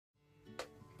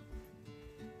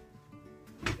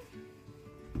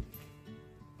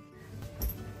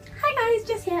it's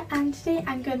Jess here, and today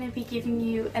I'm going to be giving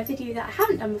you a video that I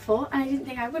haven't done before and I didn't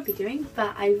think I would be doing,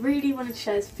 but I really wanted to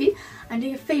share this with you. I'm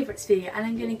doing a favourites video and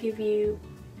I'm going to give you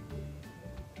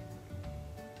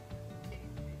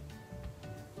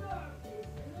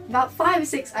about 5 or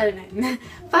 6, I don't know,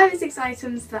 5 or 6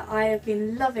 items that I have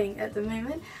been loving at the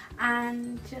moment,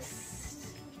 and just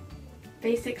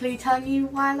basically telling you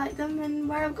why I like them and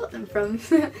where I've got them from.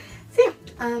 So yeah,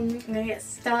 I'm going to get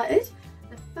started.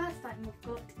 The first item I've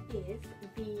got is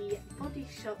the Body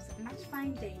Shop's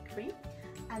Mattifying Day Cream,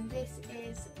 and this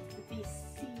is the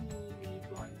Seaweed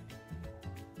one.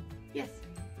 Yes,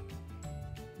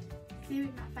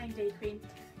 Seaweed Mattifying Day Cream,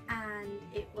 and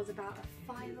it was about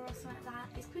a £5 or something like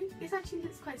that. It actually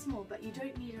looks quite small, but you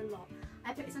don't need a lot.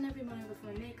 I put this on every morning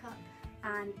before my makeup,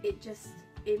 and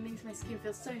it makes my skin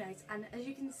feel so nice. And as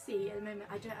you can see at the moment,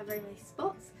 I don't have very many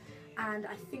spots, and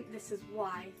I think this is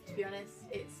why, to be honest.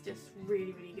 It's just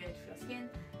really, really good for your skin,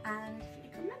 and I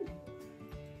recommend it.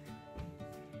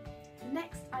 The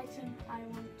next item I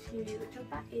want to talk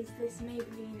about is this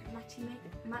Maybelline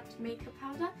Matte Makeup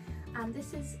Powder, and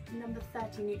this is number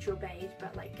 30 Neutral Beige,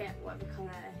 but like get whatever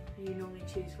colour you normally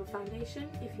choose for foundation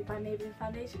if you buy Maybelline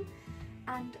foundation.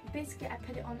 And basically I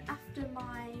put it on after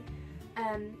my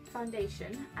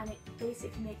foundation, and it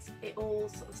basically makes it all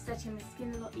sort of setting my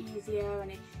skin a lot easier,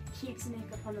 and it keeps the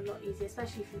makeup on a lot easier,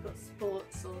 especially if you've got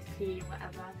sports or PE or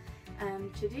whatever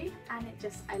to do, and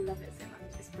I love it so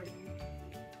much. It's brilliant.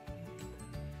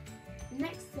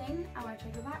 Next thing I want to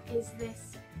talk about is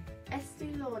this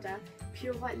Estée Lauder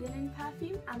Pure White Linen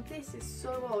perfume, and this is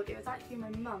so old. It was actually my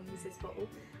mum's, this bottle,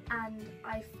 and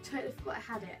I totally forgot I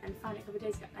had it and found it a couple of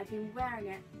days ago. I've been wearing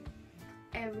it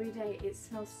every day. It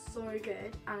smells so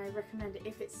good, and I recommend it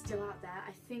if it's still out there.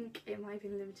 I think it might be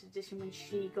a limited edition when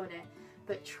she got it,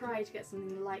 but try to get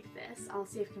something like this. I'll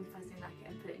see if I can find something like it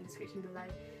and put it in the description below.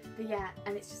 But yeah,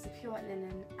 and it's just a pure white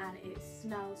linen, and it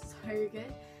smells so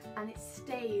good, and it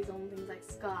stays on things like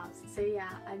scarves. So yeah,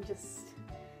 I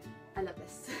love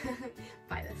this.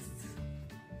 Buy this.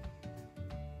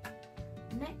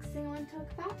 Next thing I want to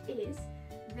talk about is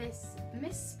this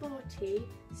Miss Sporty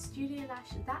Studio Lash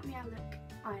That Meow Look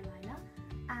eyeliner,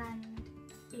 and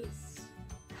it's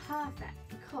perfect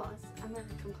because I'm going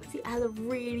to come close. See, it has a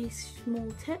really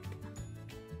small tip.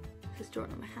 Just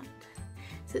drawn on my hand.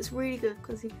 So it's really good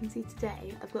because you can see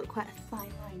today I've got quite a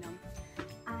fine line on,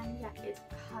 and yeah, it's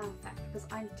perfect because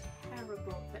I'm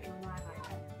terrible at putting on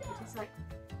eyeliner. It is like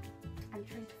I'm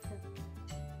trying to film.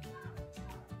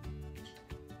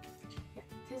 Yeah,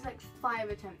 it takes like 5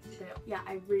 attempts to do it. Yeah,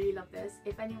 I really love this.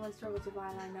 If anyone struggles with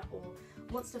eyeliner or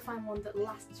wants to find one that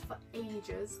lasts for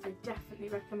ages, I definitely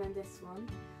recommend this one.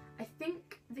 I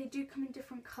think they do come in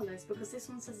different colours because this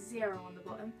one says 0 on the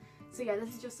bottom. So yeah,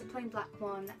 this is just a plain black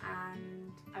one,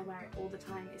 and I wear it all the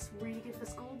time. It's really good for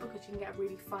school because you can get a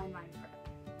really fine line for it.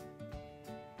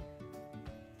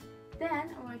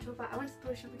 Then I want to talk about, I went to the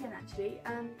Body Shop again actually.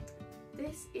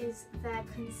 This is their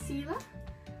concealer,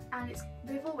 and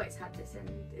they've always had this, and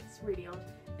it's really odd.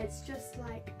 It's just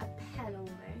like a pen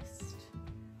almost,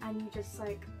 and you just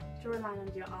like draw a line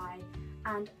under your eye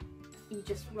and you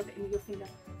just rub it in with your finger.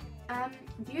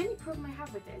 The only problem I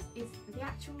have with this is the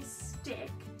actual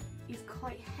stick is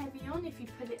quite heavy on. If you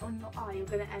put it on your eye, you're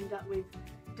going to end up with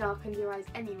dark under your eyes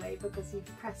anyway because you've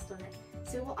pressed on it.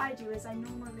 So what I do is I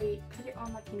normally put it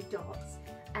on like in dots,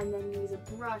 and then use a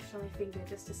brush on my finger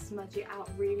just to smudge it out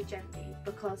really gently,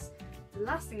 because the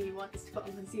last thing you want is to put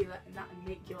on concealer and that would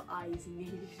make your eyes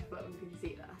need to put on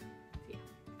concealer. So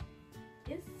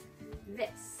yeah, is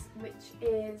this, which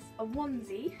is a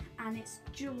onesie, and it's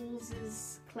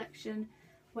Jules' collection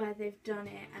where they've done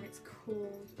it, and it's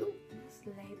called, oh, what's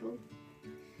the label?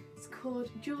 It's called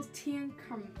Jules Tea and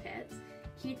Crumpets,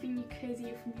 keeping you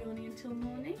cozy from yawning until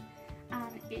morning,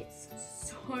 and it's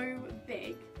so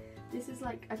big. This is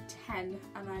like a 10,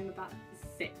 and I'm about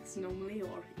 6 normally,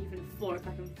 or even 4 if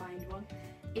I can find one.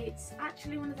 It's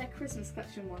actually one of their Christmas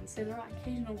collection ones, so there are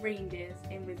occasional reindeers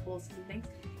in with horses and things.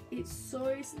 It's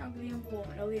so snuggly and warm,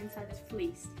 and all the inside is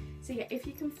fleeced. So yeah, if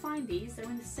you can find these, they're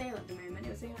in the sale at the moment. It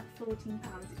was only like £14.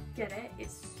 Get it?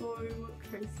 It's so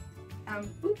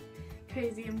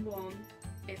cozy and warm.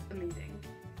 It's amazing.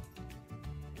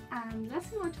 And the last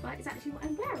thing I want to buy is actually what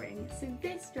I'm wearing. So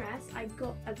this dress I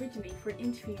got originally for an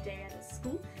interview day at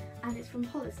school, and it's from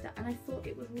Hollister, and I thought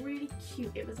it was really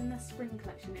cute. It was in their spring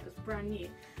collection, it was brand new,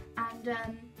 and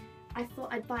I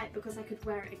thought I'd buy it because I could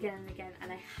wear it again and again,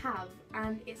 and I have.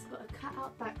 And it's got a cut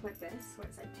out back like this, where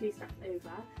it's like 2 straps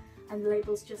over, and the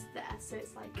label's just there, so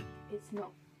it's like it's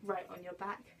not right on your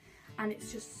back, and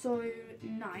it's just so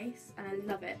nice, and I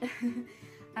love it.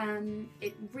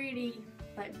 It really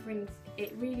like brings,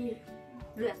 it really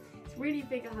It's really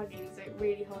big at hugging, so it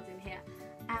really holds in here,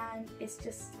 and it's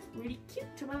just really cute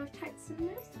to wear with tights and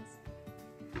noses.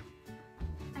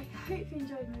 I hope you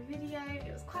enjoyed my video.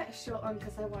 It was quite a short one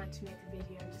because I wanted to make a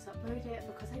video and just upload it,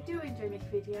 because I do enjoy making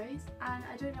videos, and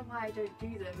I don't know why I don't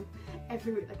do them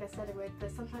every week like I said I would,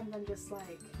 but sometimes I'm just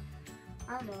like,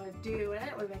 I don't know what to do, and I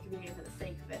don't want to make a video for the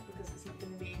sake of it because it's not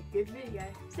going to be a good video.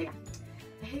 So yeah,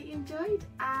 I hope you enjoyed,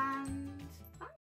 and